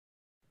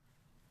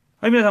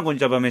はい、皆さん、こんに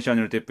ちは。チャン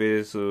ネルてっぺい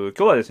です。今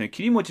日はですね、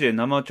切り餅で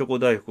生チョコ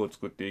大福を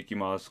作っていき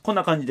ます。こん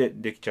な感じで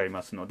できちゃい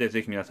ますので、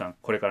ぜひ皆さん、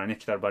これからね、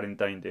来たバレン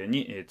タインデー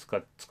に、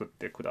作っ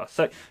てくだ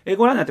さい。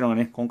ご覧になってるのが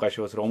ね、今回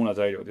使用する主な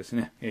材料です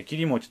ね。切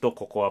り餅と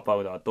ココアパ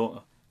ウダー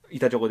と、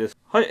板チョコです。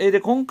はい。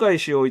で、今回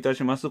使用いた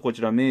します、こ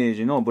ちら、明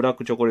治のブラッ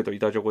クチョコレート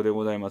板チョコで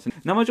ございます。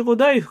生チョコ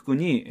大福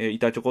に、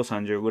板チョコ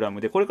 30g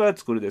で、これから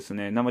作るです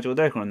ね、生チョコ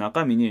大福の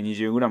中身に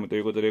 20g と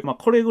いうことで、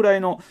これぐらい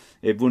の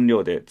分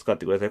量で使っ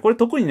てください。これ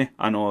特にね、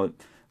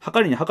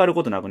測りに測る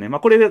ことなくね、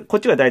こっ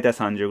ちがだいたい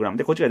 30g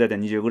で、こっちがだいたい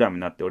 20g に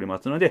なっておりま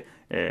すので、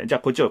じゃ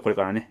あこっちをこれ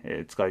から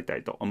ね、使いた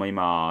いと思い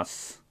ま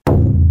す。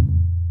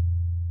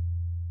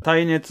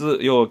耐熱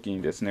容器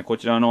にですね、こ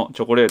ちらの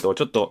チョコレートを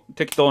ちょっと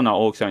適当な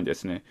大きさにで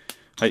すね、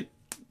はい、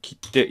切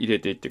って入れ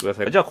ていってくだ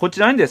さい。じゃあこち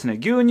らにですね、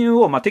牛乳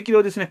を、適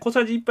量ですね、小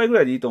さじ1杯ぐ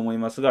らいでいいと思い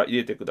ますが、入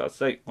れてくだ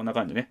さい。こんな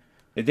感じね。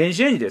電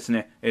子レンジです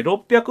ね、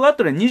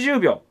600W で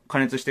20秒加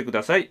熱してく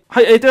ださい。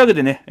はい、というわけ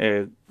でね、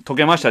溶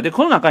けました。で、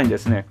この中にで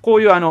すね、こ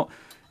ういう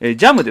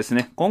ジャムです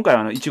ね。今回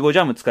はいちごジ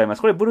ャム使いま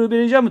す。これブルーベ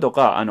リージャムと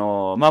か、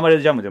マーマレー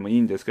ドジャムでもい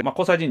いんですけど、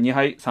小さじ2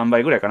杯、3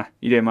杯ぐらいかな。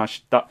入れま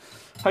した。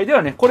はい。で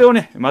はね、これを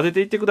ね、混ぜ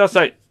ていってくだ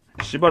さい。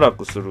しばら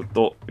くする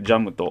と、ジャ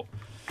ムと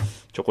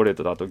チョコレー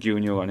トだと牛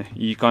乳がね、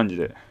いい感じ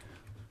で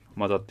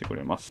混ざってく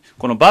れます。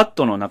このバッ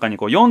トの中に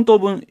こう4等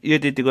分入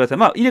れていってください。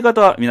入れ方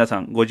は皆さ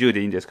んご自由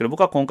でいいんですけど、僕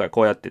は今回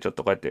こうやってちょっ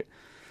とこうやって、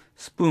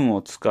スプーン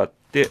を使っ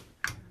て、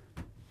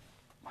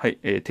はい、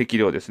適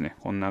量ですね。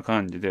こんな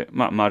感じで、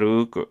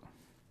丸く、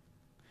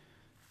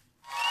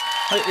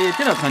はい、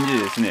てな感じで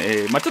です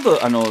ね、ちょっ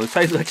と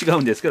サイズが違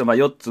うんですけど、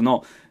4つ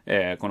の、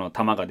この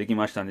玉ができ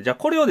ましたんで、じゃあ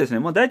これをですね、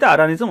もう大体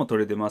粗熱も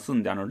取れてます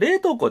んで、冷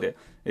凍庫で、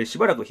し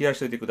ばらく冷やし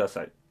ておいてくだ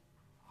さい。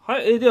は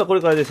い、ではこ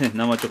れからですね、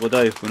生チョコ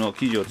大福の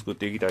生地を作っ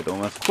ていきたいと思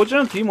います。こちら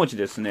の切り餅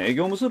ですね、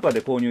業務スーパー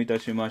で購入いた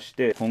しまし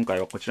て、今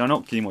回はこちら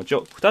の切り餅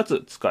を2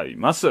つ使い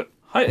ます。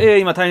は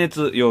い、今耐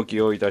熱容器を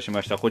用意いたし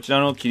ました。こちら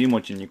の切り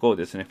餅2個を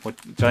ですね、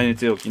耐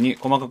熱容器に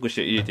細かくし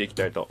て入れていき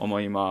たいと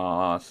思い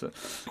ます。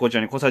こち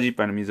らに小さじ1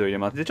杯の水を入れ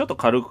ます。で、ちょっと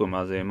軽く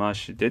混ぜま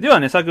して、では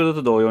ね、先ほど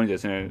と同様にで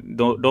すね、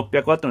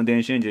600W の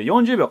電子レンジで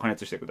40秒加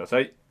熱してくださ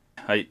い。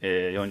はい、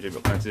40秒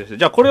加熱して、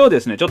じゃあこれをで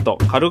すね、ちょっと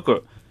軽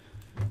く、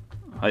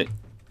はい、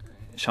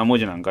しゃも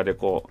じなんかで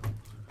こ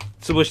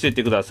う、潰していっ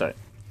てください。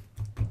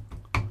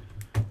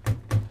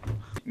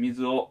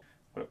水を、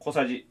これ小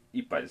さじ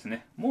1杯です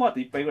ね。もうあ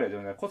と1杯ぐらいで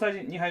小さじ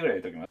2杯ぐらい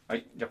入れておきます。は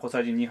い。じゃあ小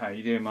さじ2杯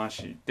入れま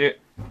し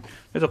て、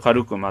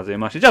軽く混ぜ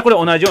まして、じゃあこれ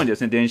同じようにで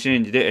すね、電子レ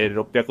ンジで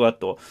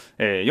 600W、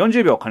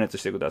40秒加熱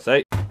してくださ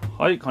い。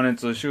はい、加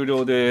熱終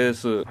了で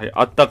す。はい、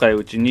あったかい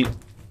うちに、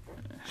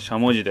しゃ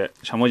もじ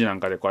なん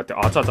かでこうやって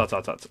熱々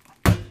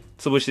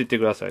潰していって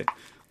ください。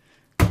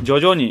徐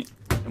々に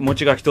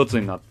餅が一つ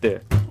になっ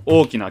て、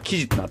大きな生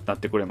地になっ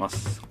てくれま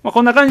す。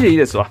こんな感じでいい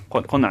ですわ。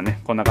こんなんね。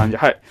こんな感じ。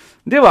はい。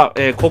では、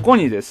ここ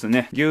にです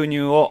ね、牛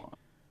乳を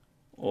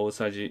大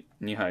さじ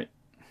2杯。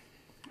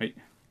はい。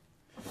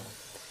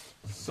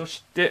そ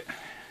して、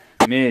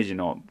明治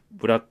の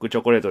ブラックチ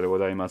ョコレートでご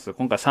ざいます。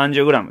今回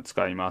 30g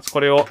使います。こ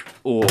れを、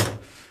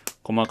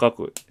細か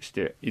くし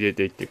て入れ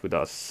ていってく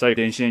ださい。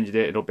電子レンジ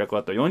で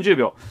 600W40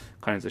 秒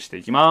加熱して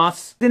いきま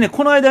す。でね、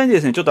この間にで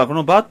すね、ちょっとこ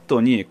のバッ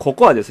トにコ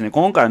コアですね、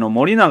今回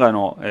森永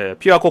の、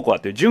ピュアココアっ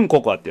ていう純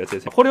ココアってやつ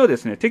ですね。これをで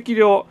すね、適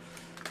量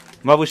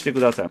まぶしてく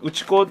ださい。打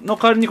ち粉の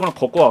代わりにこの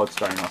ココアを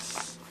使いま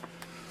す。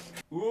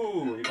い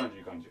い感じ、い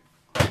い感じ。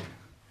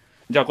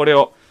じゃあこれ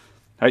を、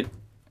はい。こ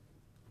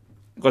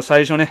れ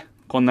最初ね、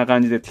こんな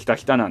感じでひた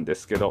ひたなんで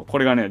すけど、こ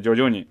れがね、徐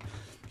々に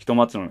ひと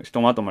まと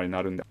まりに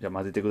なるんで、じゃあ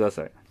混ぜてくだ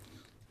さい。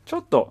ちょ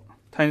っと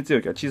耐熱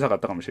容器が小さかっ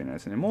たかもしれないで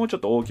すね。もうちょっ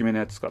と大きめの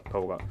やつ使った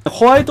方が。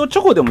ホワイトチ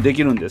ョコでもで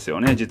きるんですよ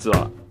ね、実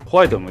は。ホ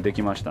ワイトでもで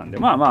きましたんで。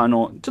ちょ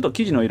っと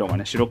生地の色が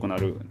ね、白くな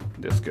るん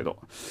ですけど、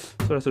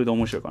それはそれで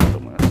面白いかなと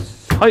思いま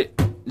す。はい。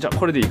じゃあ、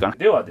これでいいかな。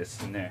ではで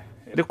すね。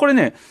で、これ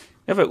ね、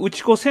やっぱり打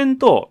ち粉せん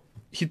と、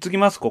ひっつき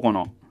ます、ここ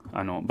の、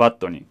バッ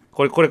トに。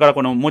これから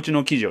この餅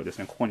の生地をです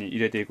ね、ここに入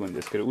れていくん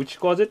ですけど、打ち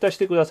粉は絶対し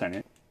てください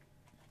ね。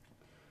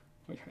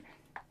はいはい。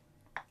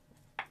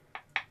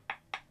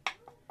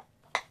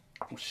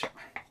おっしゃ。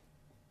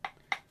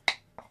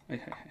はい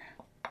はいはい。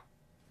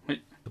は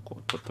い。こ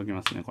う取っとき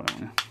ますね、これも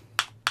ね。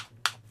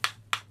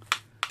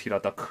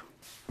平たく。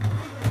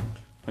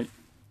はい。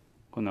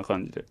こんな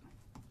感じで。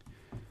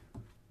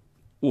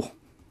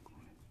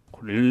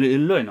これえ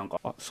らいなんか、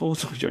想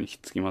像以上にひっ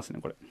つきますね、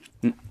これ。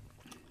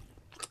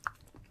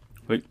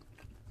はい。ち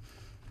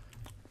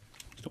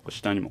ょっと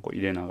下にもこう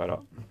入れながら。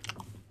は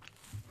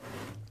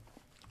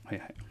い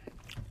はい。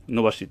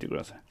伸ばしていってく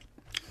ださい。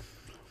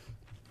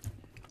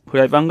フ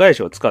ライパン返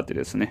しを使って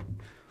ですね。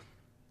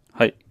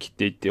はい、切っ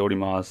ていっており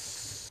ま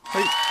す。は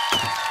い、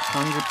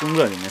30分ぐ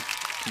らいでね、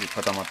生地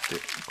固まって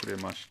くれ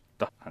まし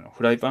た。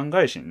フライパン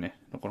返しにね、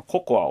この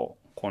ココアを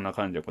こんな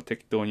感じでこう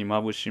適当に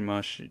まぶし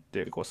まし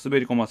て、こう滑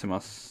り込ませま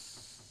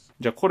す。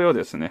じゃあこれを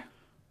ですね、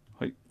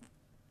はい。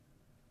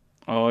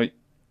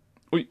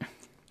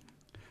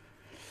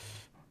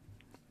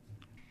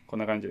こん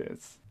な感じで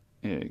す。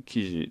生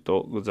地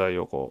と具材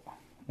をこ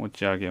う持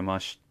ち上げ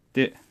まし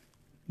て、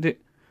で、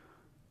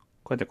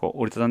こうやってこう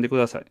折りたたんでく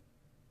ださい。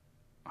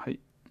はい。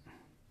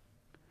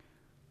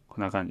こ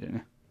んな感じで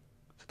ね。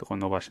ちょっとこう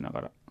伸ばしな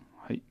がら。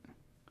はい。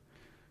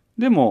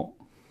でも、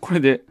これ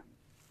で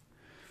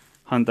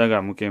反対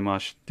側向けま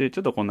して、ち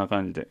ょっとこんな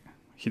感じで、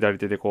左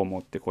手でこう持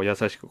って、こう優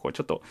しくこう、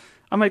ちょっと、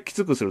あんまりき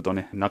つくすると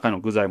ね、中の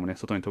具材もね、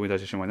外に飛び出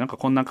してしまう。なんか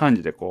こんな感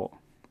じでこ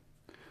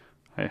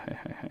う、はいはいはい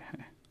はいは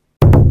い。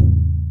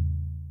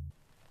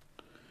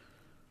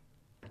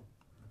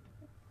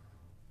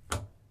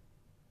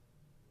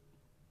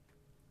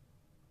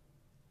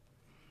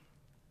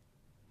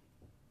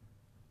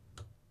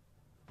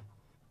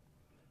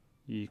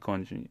いい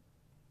感じに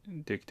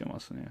できてま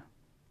すね。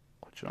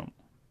こちらも。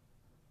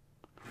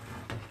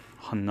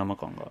半生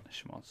感が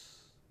しま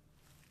す。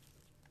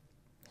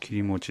切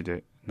り餅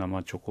で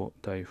生チョコ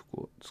大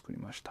福を作り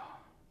ました。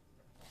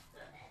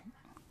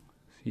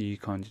いい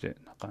感じで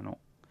中の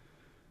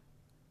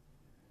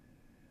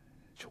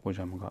チョコジ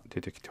ャムが出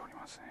てきており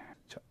ますね。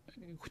じゃあ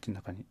口の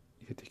中に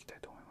入れていきたい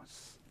と思いま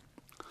す。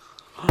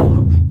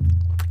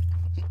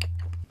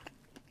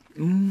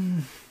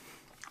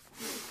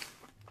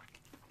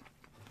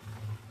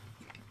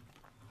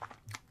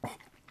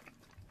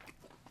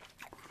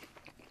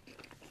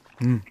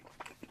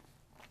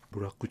ブ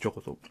ラックチョ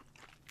コと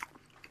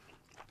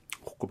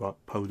ココア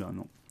パウダー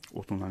の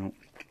大人の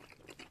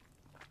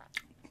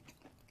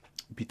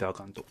ビター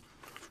感と、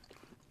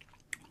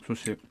そ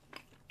して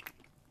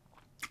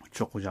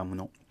チョコジャム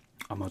の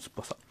甘酸っ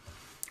ぱさ。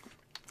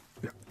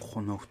いや、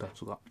この2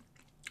つが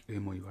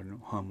も言われの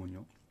ハーモニー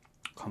を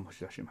醸し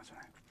出しますね。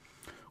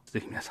ぜ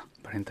ひ皆さん、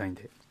バレンタイン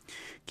デー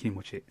切り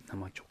餅で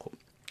生チョコ、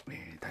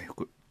大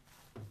福、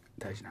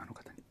大事な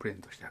方にプレゼ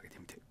ントしてあげて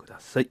みてくだ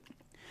さい。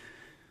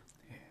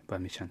番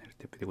組チャンネル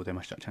てっぺでござい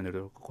ました。チャンネル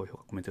登録、高評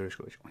価、コメントよろし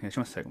くお願いし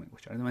ます。最後までご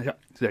視聴ありがとうございま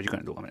した。それでは次回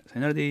の動画まで。さ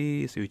よなら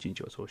です。良い一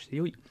日をそうして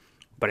良い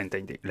バレンタ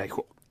インデーライフ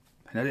を。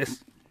さよならで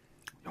す。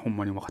ほん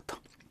まにうまかった。